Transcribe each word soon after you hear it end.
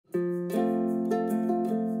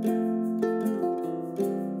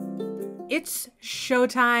It's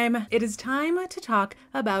showtime. It is time to talk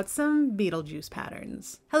about some Beetlejuice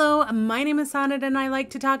patterns. Hello, my name is Sonnet and I like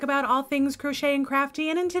to talk about all things crochet and crafty,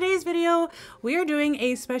 and in today's video we are doing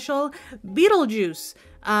a special Beetlejuice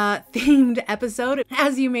themed episode.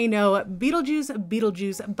 As you may know,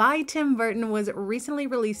 Beetlejuice by Tim Burton was recently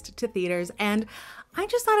released to theaters, and I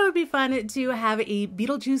just thought it would be fun to have a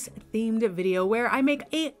Beetlejuice themed video where I make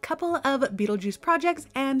a couple of Beetlejuice projects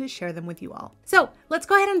and share them with you all. So let's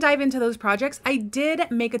go ahead and dive into those projects. I did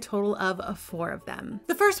make a total of 4 of them.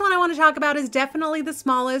 The first one I want to talk about is definitely the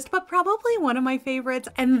smallest, but probably one of my favorites,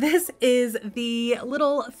 and this is the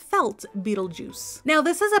little felt Beetlejuice. Now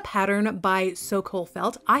this is a pattern by So Cool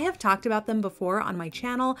Felt. I have talked about them before on my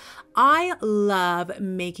channel. I love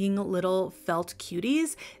making little felt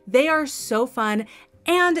cuties. They are so fun.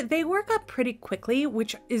 And they work up pretty quickly,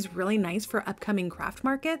 which is really nice for upcoming craft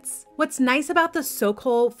markets. What's nice about the So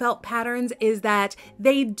Cool Felt patterns is that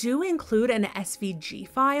they do include an SVG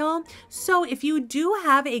file. So if you do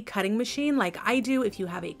have a cutting machine like I do, if you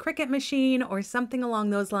have a Cricut machine or something along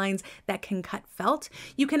those lines that can cut felt,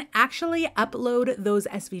 you can actually upload those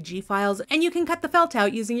SVG files and you can cut the felt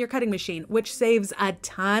out using your cutting machine, which saves a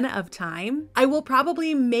ton of time. I will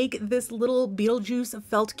probably make this little Beetlejuice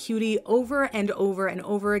felt cutie over and over and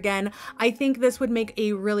over again. I think this would make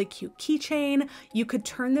a really cute keychain. You could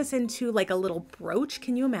turn this into like a little brooch.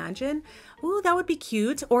 Can you imagine? Ooh, that would be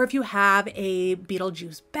cute. Or if you have a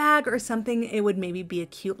Beetlejuice bag or something, it would maybe be a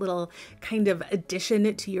cute little kind of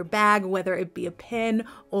addition to your bag, whether it be a pin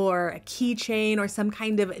or a keychain or some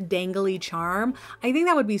kind of dangly charm. I think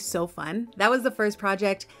that would be so fun. That was the first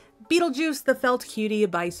project. Beetlejuice the Felt Cutie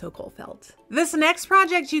by So Cool Felt. This next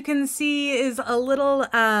project you can see is a little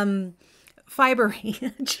fibery.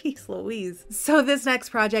 Jeez Louise. So this next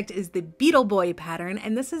project is the Beetle Boy pattern,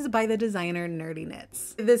 and this is by the designer Nerdy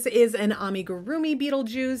Knits. This is an amigurumi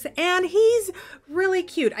Beetlejuice, and he's really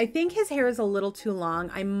cute. I think his hair is a little too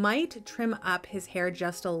long. I might trim up his hair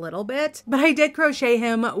just a little bit, but I did crochet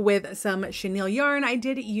him with some chenille yarn. I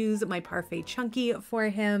did use my Parfait Chunky for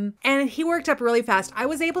him, and he worked up really fast. I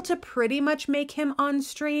was able to pretty much make him on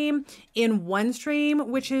stream in one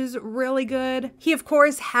stream, which is really good. He of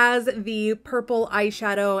course has the purple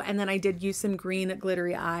eyeshadow, and then I did use some green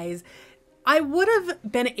glittery eyes. I would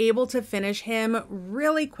have been able to finish him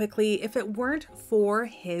really quickly if it weren't for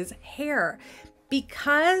his hair.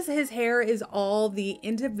 Because his hair is all the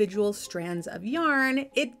individual strands of yarn,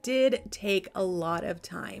 it did take a lot of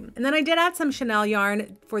time. And then I did add some chenille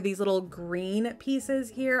yarn for these little green pieces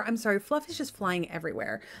here. I'm sorry, fluff is just flying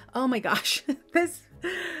everywhere. Oh my gosh, this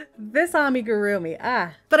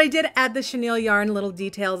amigurumi, But I did add the chenille yarn little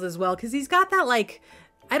details as well, because he's got that like,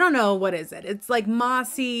 I don't know, what is it? It's like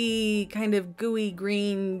mossy, kind of gooey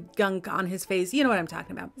green gunk on his face. You know what I'm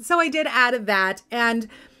talking about. So I did add that, and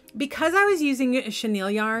because I was using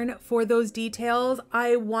chenille yarn for those details,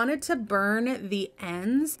 I wanted to burn the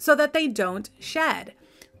ends so that they don't shed.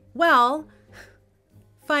 Well,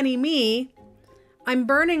 funny me, I'm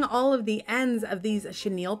burning all of the ends of these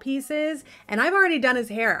chenille pieces, and I've already done his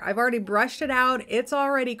hair. I've already brushed it out. It's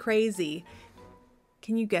already crazy.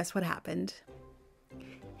 Can you guess what happened?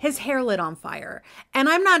 His hair lit on fire. And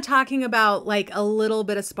I'm not talking about like a little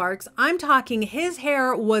bit of sparks. I'm talking his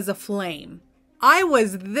hair was aflame. I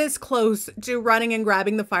was this close to running and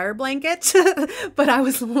grabbing the fire blanket, but I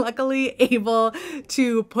was luckily able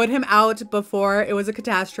to put him out before it was a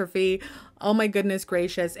catastrophe. Oh my goodness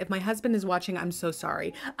gracious. If my husband is watching, I'm so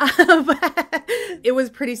sorry. It was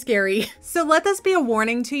pretty scary. So let this be a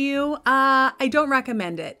warning to you. I don't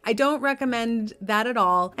recommend it. I don't recommend that at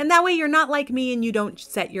all. And that way you're not like me and you don't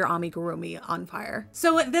set your amigurumi on fire.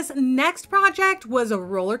 So this next project was a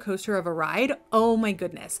roller coaster of a ride. Oh my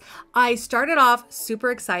goodness. I started off super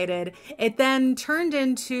excited. It then turned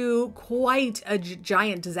into quite a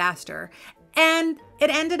giant disaster. And it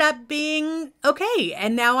ended up being okay.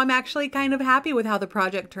 And now I'm actually kind of happy with how the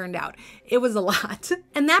project turned out. It was a lot.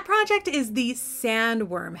 And that project is the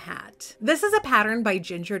Sandworm hat. This is a pattern by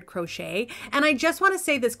Gingered Crochet. And I just want to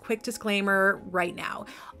say this quick disclaimer right now.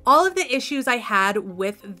 All of the issues I had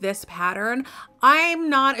with this pattern, I'm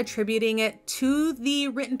not attributing it to the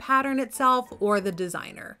written pattern itself or the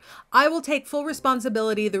designer. I will take full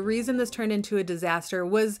responsibility. The reason this turned into a disaster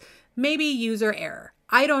was maybe user error.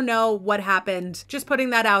 I don't know what happened. Just putting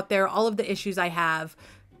that out there, all of the issues I have,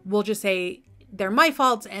 we'll just say they're my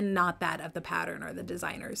fault and not that of the pattern or the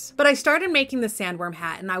designers. But I started making the sandworm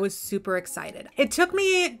hat and I was super excited. It took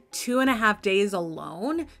me 2.5 days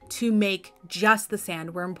alone to make just the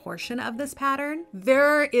sandworm portion of this pattern.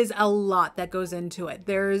 There is a lot that goes into it.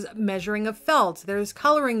 There's measuring of felt, there's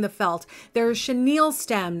coloring the felt, there's chenille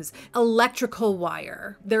stems, electrical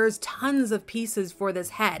wire. There's tons of pieces for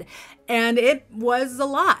this head. And it was a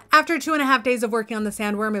lot. After 2.5 days of working on the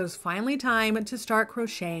sandworm, it was finally time to start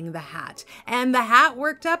crocheting the hat. And the hat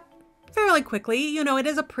worked up fairly quickly. You know, it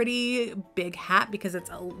is a pretty big hat because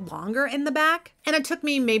it's longer in the back. And it took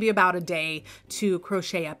me maybe about a day to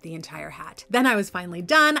crochet up the entire hat. Then I was finally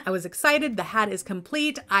done. I was excited. The hat is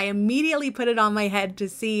complete. I immediately put it on my head to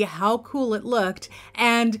see how cool it looked,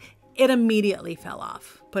 and it immediately fell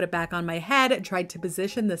off. Put it back on my head, tried to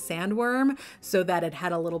position the sandworm so that it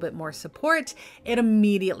had a little bit more support. It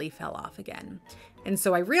immediately fell off again. And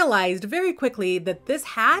so I realized very quickly that this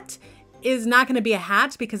hat is not going to be a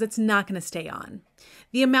hat because it's not going to stay on.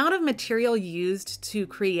 The amount of material used to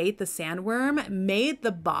create the sandworm made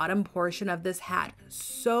the bottom portion of this hat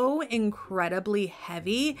so incredibly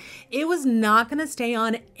heavy, it was not going to stay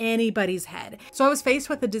on anybody's head. So I was faced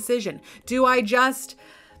with a decision. Do I just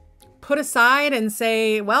put aside and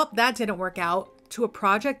say, well, that didn't work out, to a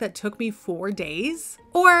project that took me 4 days?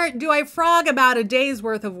 Or do I frog about a day's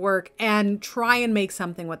worth of work and try and make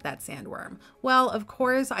something with that sandworm? Well, of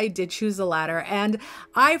course, I did choose the latter, and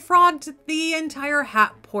I frogged the entire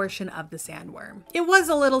hat portion of the sandworm. It was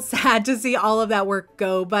a little sad to see all of that work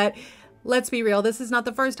go, but let's be real, this is not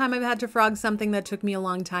the first time I've had to frog something that took me a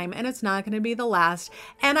long time, and it's not going to be the last.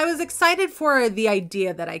 And I was excited for the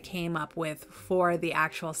idea that I came up with for the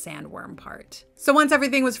actual sandworm part. So once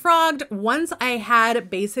everything was frogged, once I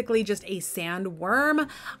had basically just a sandworm,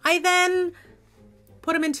 I then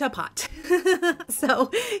put him into a pot. So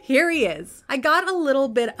here he is. I got a little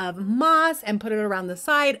bit of moss and put it around the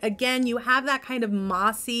side. Again, you have that kind of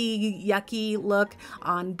mossy, yucky look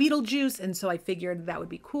on Beetlejuice, and so I figured that would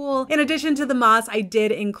be cool. In addition to the moss, I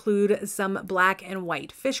did include some black and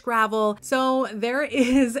white fish gravel. So there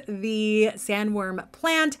is the Sandworm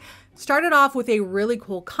Plant. Started off with a really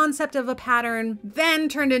cool concept of a pattern, then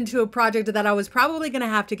turned into a project that I was probably gonna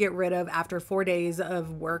have to get rid of after 4 days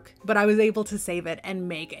of work, but I was able to save it and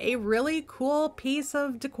make a really cool piece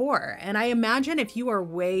of decor. And I imagine if you are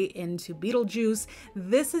way into Beetlejuice,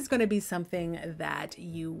 this is gonna be something that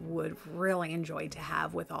you would really enjoy to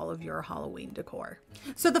have with all of your Halloween decor.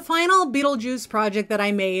 So the final Beetlejuice project that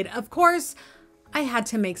I made, of course, I had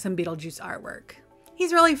to make some Beetlejuice artwork.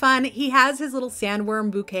 He's really fun. He has his little sandworm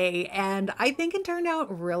bouquet, and I think it turned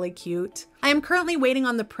out really cute. I am currently waiting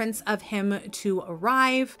on the prints of him to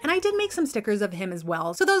arrive, and I did make some stickers of him as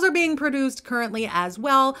well. So those are being produced currently as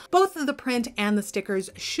well. Both of the print and the stickers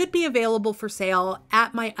should be available for sale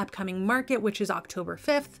at my upcoming market, which is October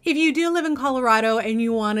 5th. If you do live in Colorado and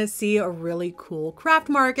you want to see a really cool craft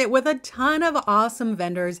market with a ton of awesome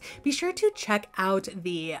vendors, be sure to check out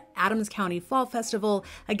the Adams County Fall Festival.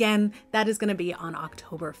 Again, that is going to be on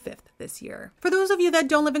October 5th this year. For those of you that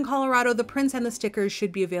don't live in Colorado, the prints and the stickers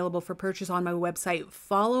should be available for purchase on my website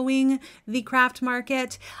following the craft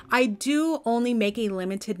market. I do only make a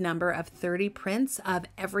limited number of 30 prints of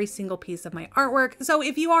every single piece of my artwork. So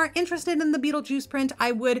if you are interested in the Beetlejuice print,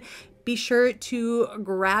 I would be sure to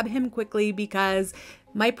grab him quickly because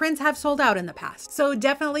my prints have sold out in the past. So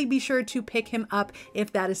definitely be sure to pick him up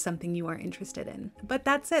if that is something you are interested in. But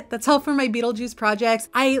that's it. That's all for my Beetlejuice projects.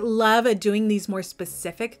 I love doing these more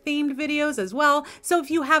specific themed videos as well. So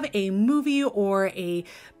if you have a movie or a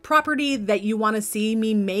property that you want to see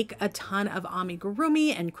me make a ton of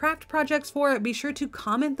amigurumi and craft projects for, be sure to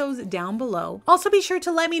comment those down below. Also be sure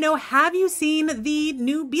to let me know, have you seen the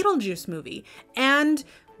new Beetlejuice movie? And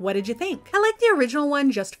what did you think? I like the original one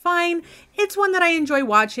just fine. It's one that I enjoy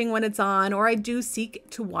watching when it's on, or I do seek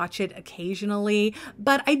to watch it occasionally,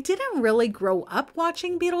 but I didn't really grow up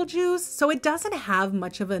watching Beetlejuice, so it doesn't have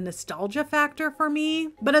much of a nostalgia factor for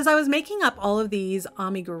me. But as I was making up all of these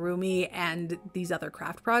amigurumi and these other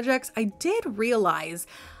craft projects, I did realize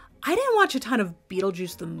I didn't watch a ton of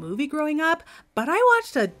Beetlejuice the movie growing up, but I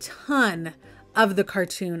watched a ton of the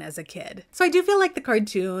cartoon as a kid. So I do feel like the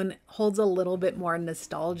cartoon holds a little bit more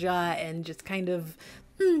nostalgia and just kind of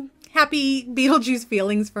happy Beetlejuice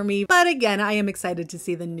feelings for me. But again, I am excited to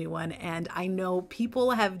see the new one, and I know people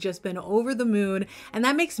have just been over the moon, and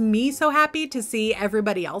that makes me so happy to see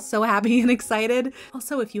everybody else so happy and excited.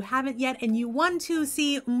 Also, if you haven't yet and you want to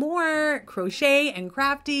see more crochet and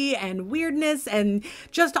crafty and weirdness and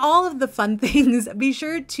just all of the fun things, be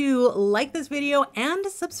sure to like this video and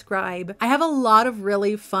subscribe. I have a lot of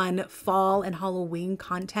really fun fall and Halloween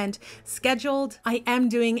content scheduled. I am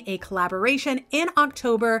doing a collaboration in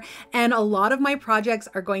October, and a lot of my projects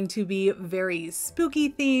are going to be very spooky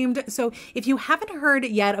themed. So if you haven't heard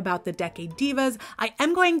yet about the Decade Divas, I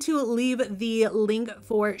am going to leave the link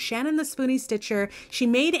for Shannon the Spoony Stitcher. She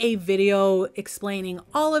made a video explaining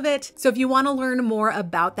all of it. So if you want to learn more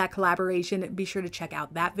about that collaboration, be sure to check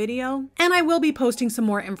out that video. And I will be posting some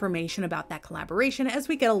more information about that collaboration as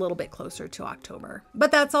we get a little bit closer to October.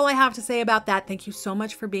 But that's all I have to say about that. Thank you so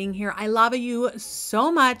much for being here. I love you so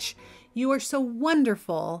much. You are so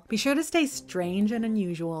wonderful. Be sure to stay strange and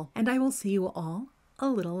unusual, and I will see you all a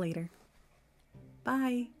little later.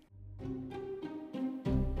 Bye.